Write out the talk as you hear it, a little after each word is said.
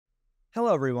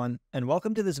Hello everyone, and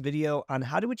welcome to this video on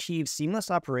how to achieve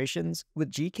seamless operations with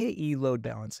GKE Load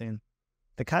Balancing.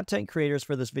 The content creators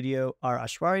for this video are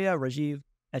Aishwarya Rajiv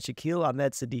and Shakil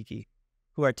Ahmed Siddiqui,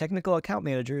 who are technical account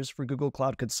managers for Google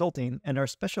Cloud Consulting and are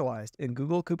specialized in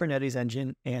Google Kubernetes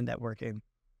Engine and networking.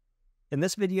 In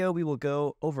this video, we will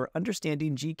go over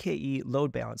understanding GKE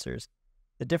load balancers,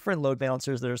 the different load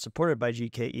balancers that are supported by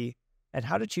GKE, and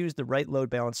how to choose the right load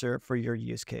balancer for your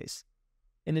use case.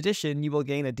 In addition, you will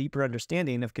gain a deeper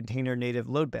understanding of container-native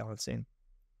load balancing.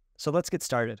 So let's get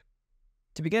started.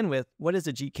 To begin with, what is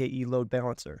a GKE load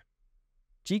balancer?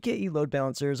 GKE load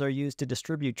balancers are used to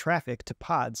distribute traffic to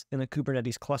pods in a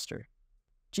Kubernetes cluster.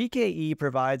 GKE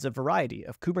provides a variety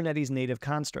of Kubernetes native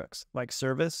constructs like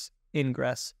service,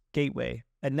 ingress, gateway,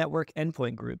 and network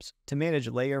endpoint groups to manage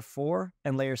Layer 4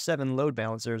 and Layer 7 load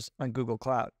balancers on Google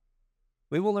Cloud.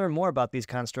 We will learn more about these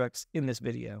constructs in this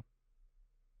video.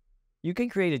 You can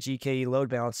create a GKE load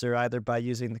balancer either by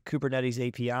using the Kubernetes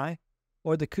API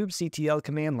or the kubectl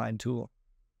command line tool.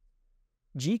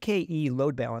 GKE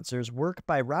load balancers work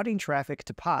by routing traffic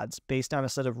to pods based on a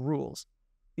set of rules.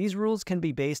 These rules can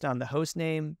be based on the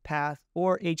hostname, path,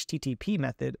 or HTTP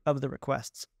method of the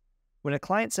requests. When a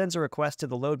client sends a request to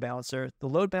the load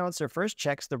balancer first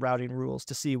checks the routing rules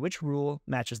to see which rule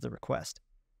matches the request.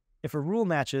 If a rule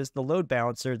matches, the load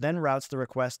balancer then routes the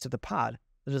request to the pod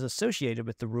that is associated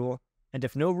with the rule, and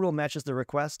if no rule matches the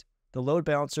request, the load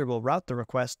balancer will route the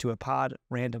request to a pod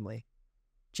randomly.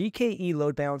 GKE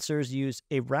load balancers use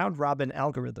a round-robin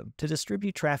algorithm to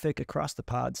distribute traffic across the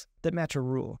pods that match a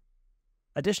rule.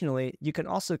 Additionally, you can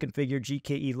also configure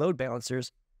GKE load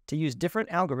balancers to use different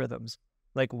algorithms,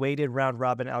 like weighted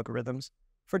round-robin algorithms,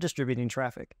 for distributing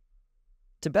traffic.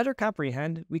 To better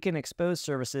comprehend, we can expose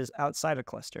services outside a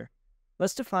cluster.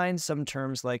 Let's define some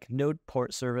terms like node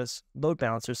port service, load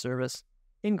balancer service,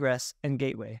 ingress, and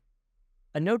gateway.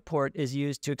 A node port is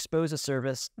used to expose a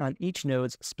service on each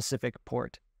node's specific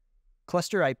port.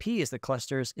 Cluster IP is the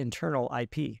cluster's internal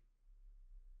IP.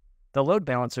 The load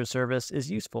balancer service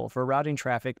is useful for routing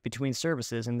traffic between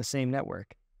services in the same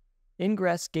network.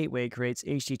 Ingress Gateway creates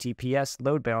HTTPS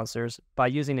load balancers by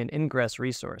using an ingress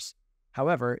resource.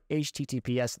 However,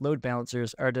 HTTPS load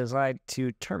balancers are designed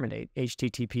to terminate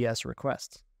HTTPS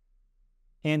requests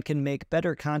and can make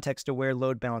better context-aware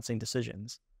load balancing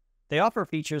decisions. They offer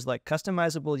features like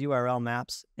customizable URL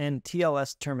maps and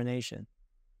TLS termination.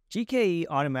 GKE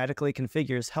automatically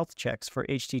configures health checks for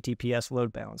HTTPS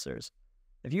load balancers.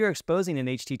 If you are exposing an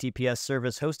HTTPS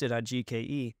service hosted on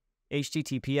GKE,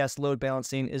 HTTPS load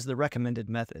balancing is the recommended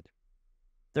method.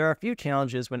 There are a few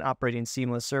challenges when operating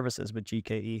seamless services with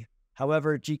GKE.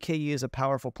 However, GKE is a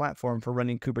powerful platform for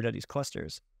running Kubernetes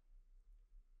clusters.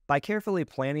 By carefully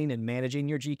planning and managing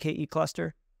your GKE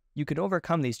cluster, you can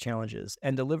overcome these challenges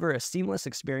and deliver a seamless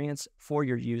experience for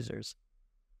your users.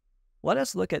 Let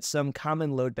us look at some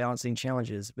common load balancing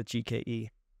challenges with GKE.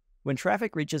 When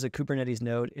traffic reaches a Kubernetes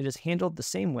node, it is handled the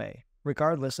same way,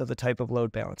 regardless of the type of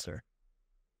load balancer.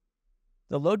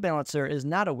 The load balancer is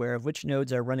not aware of which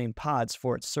nodes are running pods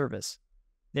for its service.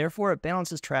 Therefore, it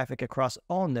balances traffic across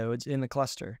all nodes in the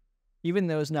cluster, even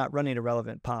those not running a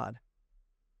relevant pod.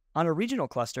 On a regional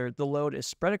cluster, the load is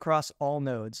spread across all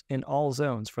nodes in all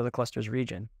zones for the cluster's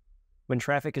region. When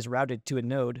traffic is routed to a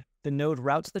node, the node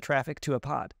routes the traffic to a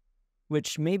pod,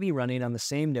 which may be running on the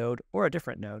same node or a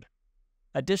different node.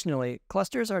 Additionally,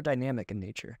 clusters are dynamic in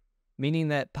nature, meaning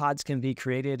that pods can be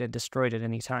created and destroyed at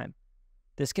any time.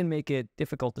 This can make it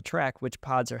difficult to track which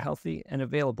pods are healthy and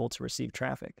available to receive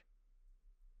traffic.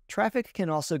 Traffic can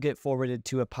also get forwarded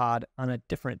to a pod on a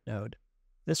different node.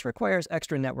 This requires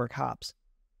extra network hops.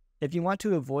 If you want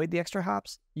to avoid the extra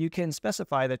hops, you can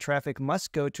specify that traffic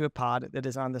must go to a pod that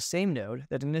is on the same node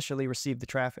that initially received the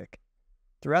traffic.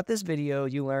 Throughout this video,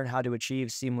 you learn how to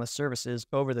achieve seamless services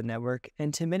over the network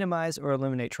and to minimize or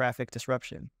eliminate traffic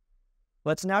disruption.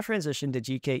 Let's now transition to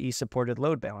GKE-supported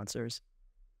load balancers.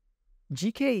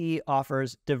 GKE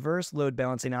offers diverse load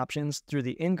balancing options through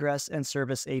the Ingress and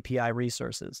Service API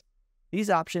resources. These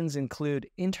options include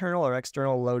internal or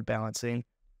external load balancing,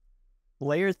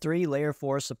 Layer 3, Layer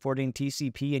 4 supporting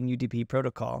TCP and UDP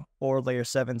protocol, or Layer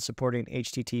 7 supporting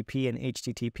HTTP and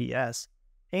HTTPS,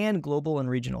 and global and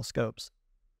regional scopes.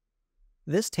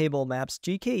 This table maps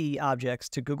GKE objects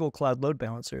to Google Cloud Load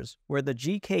Balancers, where the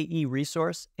GKE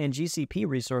resource and GCP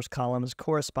resource columns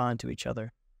correspond to each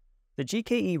other. The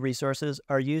GKE resources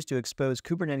are used to expose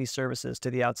Kubernetes services to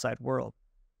the outside world,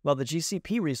 while the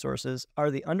GCP resources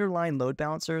are the underlying load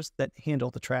balancers that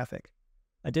handle the traffic.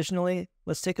 Additionally,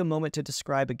 let's take a moment to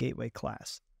describe a gateway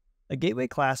class. A gateway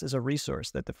class is a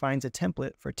resource that defines a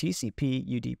template for TCP,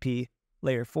 UDP,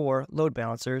 Layer 4 load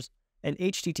balancers and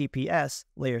HTTPS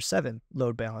Layer 7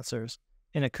 load balancers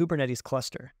in a Kubernetes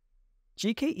cluster.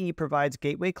 GKE provides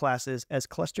gateway classes as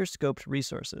cluster-scoped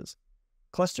resources.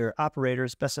 Cluster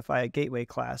operators specify a gateway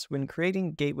class when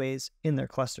creating gateways in their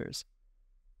clusters.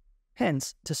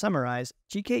 Hence, to summarize,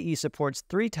 GKE supports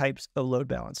 3 types of load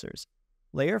balancers.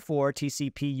 Layer 4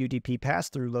 TCP/UDP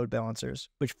pass-through load balancers,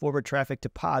 which forward traffic to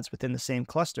pods within the same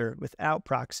cluster without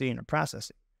proxying or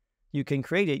processing. You can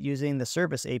create it using the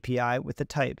service API with the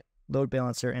type load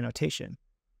balancer annotation.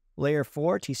 Layer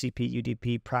 4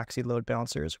 TCP/UDP proxy load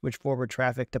balancers, which forward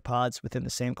traffic to pods within the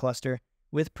same cluster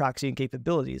with proxying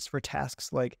capabilities for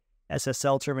tasks like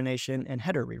SSL termination and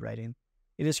header rewriting.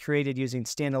 It is created using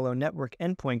standalone network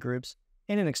endpoint groups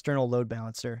and an external load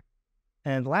balancer.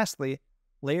 And lastly,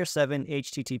 Layer 7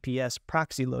 HTTPS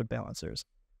proxy load balancers,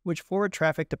 which forward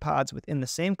traffic to pods within the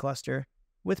same cluster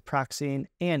with proxying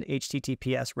and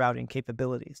HTTPS routing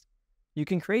capabilities. You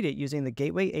can create it using the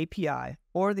Gateway API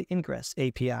or the Ingress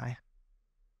API.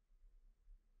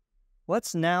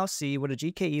 Let's now see what a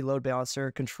GKE Load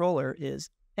Balancer controller is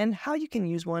and how you can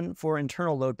use one for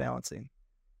internal load balancing.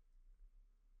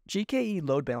 GKE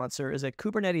Load Balancer is a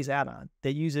Kubernetes add-on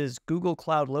that uses Google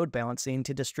Cloud Load Balancing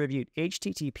to distribute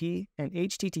HTTP and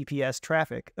HTTPS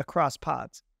traffic across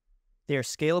pods. They are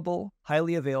scalable,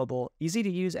 highly available,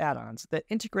 easy-to-use add-ons that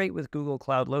integrate with Google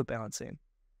Cloud Load Balancing.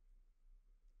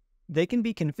 They can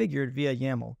be configured via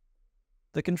YAML.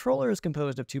 The controller is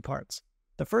composed of 2 parts.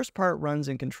 The first part runs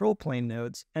in control plane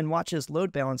nodes and watches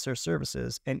load balancer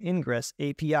services and Ingress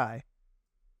API.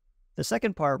 The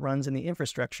second part runs in the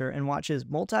infrastructure and watches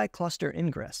multi-cluster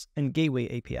Ingress and Gateway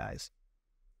APIs.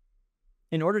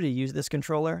 In order to use this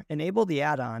controller, enable the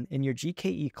add-on in your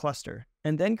GKE cluster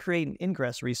and then create an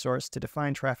Ingress resource to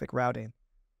define traffic routing.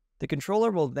 The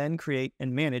controller will then create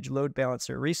and manage load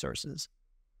balancer resources.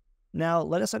 Now,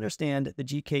 let us understand the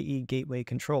GKE Gateway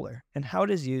controller and how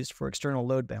it is used for external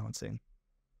load balancing.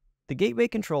 The Gateway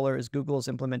controller is Google's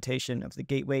implementation of the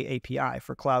Gateway API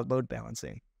for cloud load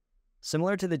balancing.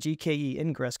 Similar to the GKE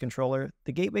Ingress controller,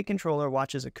 the Gateway controller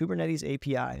watches a Kubernetes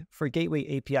API for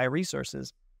Gateway API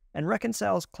resources and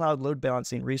reconciles cloud load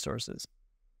balancing resources.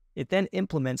 It then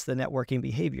implements the networking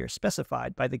behavior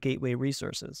specified by the Gateway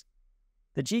resources.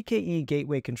 The GKE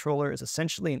Gateway controller is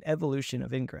essentially an evolution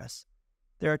of Ingress.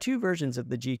 There are 2 versions of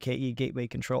the GKE Gateway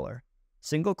controller.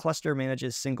 Single cluster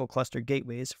manages single cluster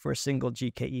gateways for a single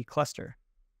GKE cluster.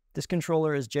 This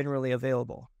controller is generally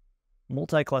available.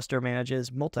 Multi-cluster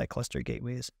manages multi-cluster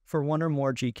gateways for 1 or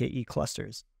more GKE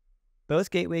clusters. Both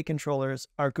gateway controllers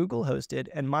are Google-hosted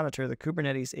and monitor the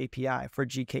Kubernetes API for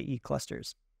GKE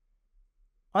clusters.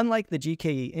 Unlike the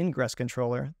GKE Ingress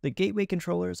controller, the gateway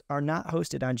controllers are not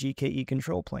hosted on GKE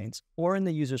control planes or in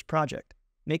the user's project,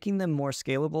 making them more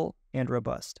scalable and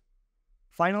robust.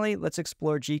 Finally, let's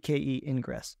explore GKE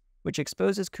Ingress, which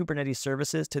exposes Kubernetes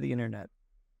services to the internet.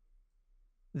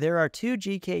 There are 2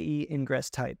 GKE Ingress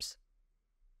types.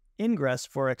 Ingress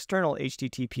for external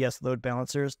HTTPS load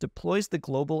balancers deploys the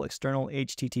global external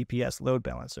HTTPS load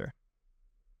balancer.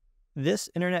 This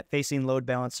internet-facing load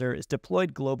balancer is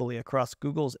deployed globally across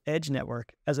Google's Edge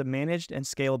network as a managed and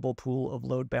scalable pool of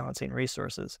load balancing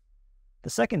resources. The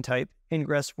second type,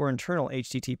 Ingress for internal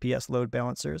HTTPS load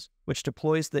balancers, which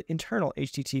deploys the internal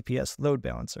HTTPS load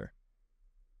balancer.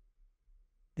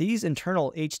 These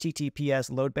internal HTTPS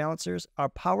load balancers are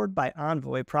powered by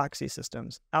Envoy proxy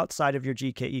systems outside of your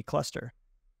GKE cluster,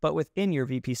 but within your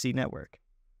VPC network.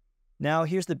 Now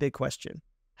here's the big question.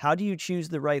 How do you choose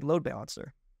the right load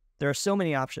balancer? There are so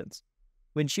many options.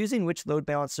 When choosing which load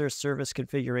balancer service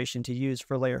configuration to use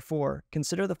for Layer 4,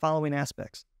 consider the following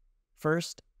aspects.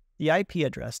 First, the IP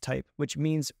address type, which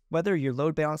means whether your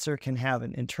load balancer can have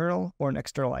an internal or an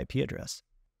external IP address.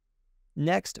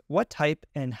 Next, what type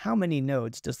and how many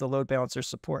nodes does the load balancer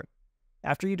support?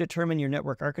 After you determine your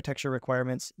network architecture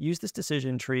requirements, use this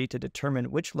decision tree to determine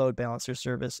which load balancer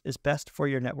service is best for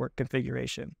your network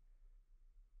configuration.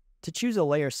 To choose a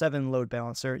Layer 7 load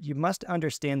balancer, you must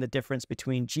understand the difference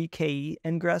between GKE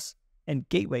Ingress and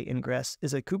Gateway Ingress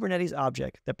is a Kubernetes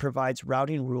object that provides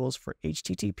routing rules for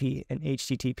HTTP and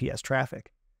HTTPS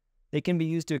traffic. They can be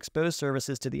used to expose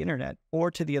services to the internet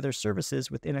or to the other services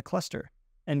within a cluster,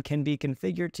 and can be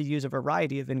configured to use a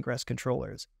variety of Ingress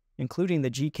controllers, including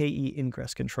the GKE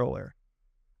Ingress controller.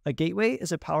 A gateway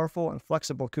is a powerful and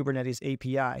flexible Kubernetes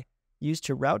API used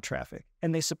to route traffic,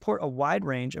 and they support a wide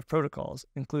range of protocols,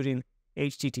 including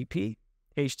HTTP,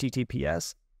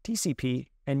 HTTPS, TCP,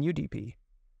 and UDP.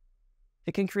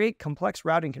 It can create complex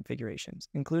routing configurations,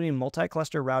 including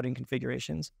multi-cluster routing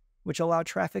configurations, which allow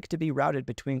traffic to be routed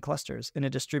between clusters in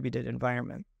a distributed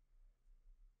environment.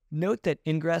 Note that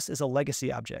Ingress is a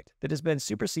legacy object that has been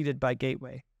superseded by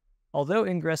Gateway. Although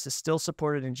Ingress is still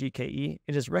supported in GKE,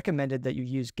 it is recommended that you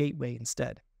use Gateway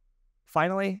instead.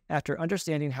 Finally, after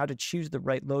understanding how to choose the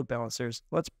right load balancers,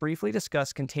 let's briefly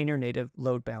discuss container-native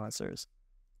load balancers.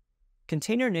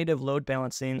 Container-native load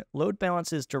balancing load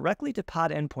balances directly to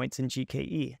pod endpoints in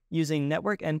GKE using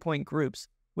network endpoint groups,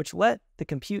 which let the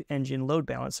compute engine load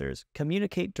balancers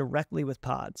communicate directly with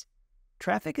pods.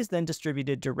 Traffic is then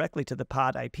distributed directly to the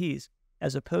pod IPs,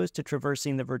 as opposed to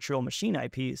traversing the virtual machine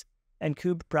IPs and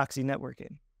kube proxy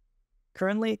networking.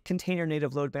 Currently,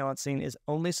 container-native load balancing is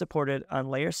only supported on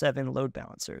Layer 7 load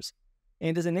balancers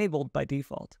and is enabled by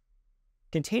default.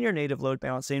 Container-native load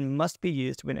balancing must be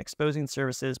used when exposing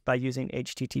services by using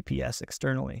HTTPS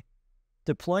externally.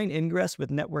 Deploying Ingress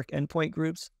with network endpoint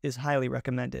groups is highly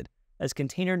recommended, as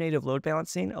container-native load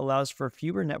balancing allows for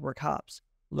fewer network hops,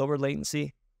 lower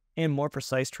latency, and more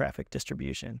precise traffic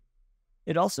distribution.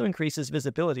 It also increases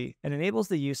visibility and enables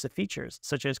the use of features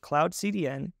such as Cloud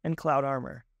CDN and Cloud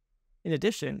Armor. In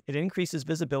addition, it increases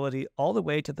visibility all the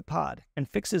way to the pod and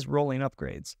fixes rolling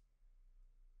upgrades.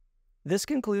 This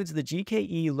concludes the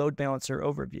GKE Load Balancer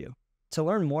overview. To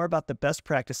learn more about the best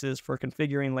practices for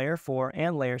configuring Layer 4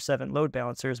 and Layer 7 load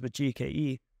balancers with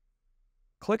GKE,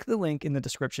 click the link in the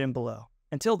description below.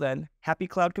 Until then, happy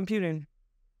cloud computing!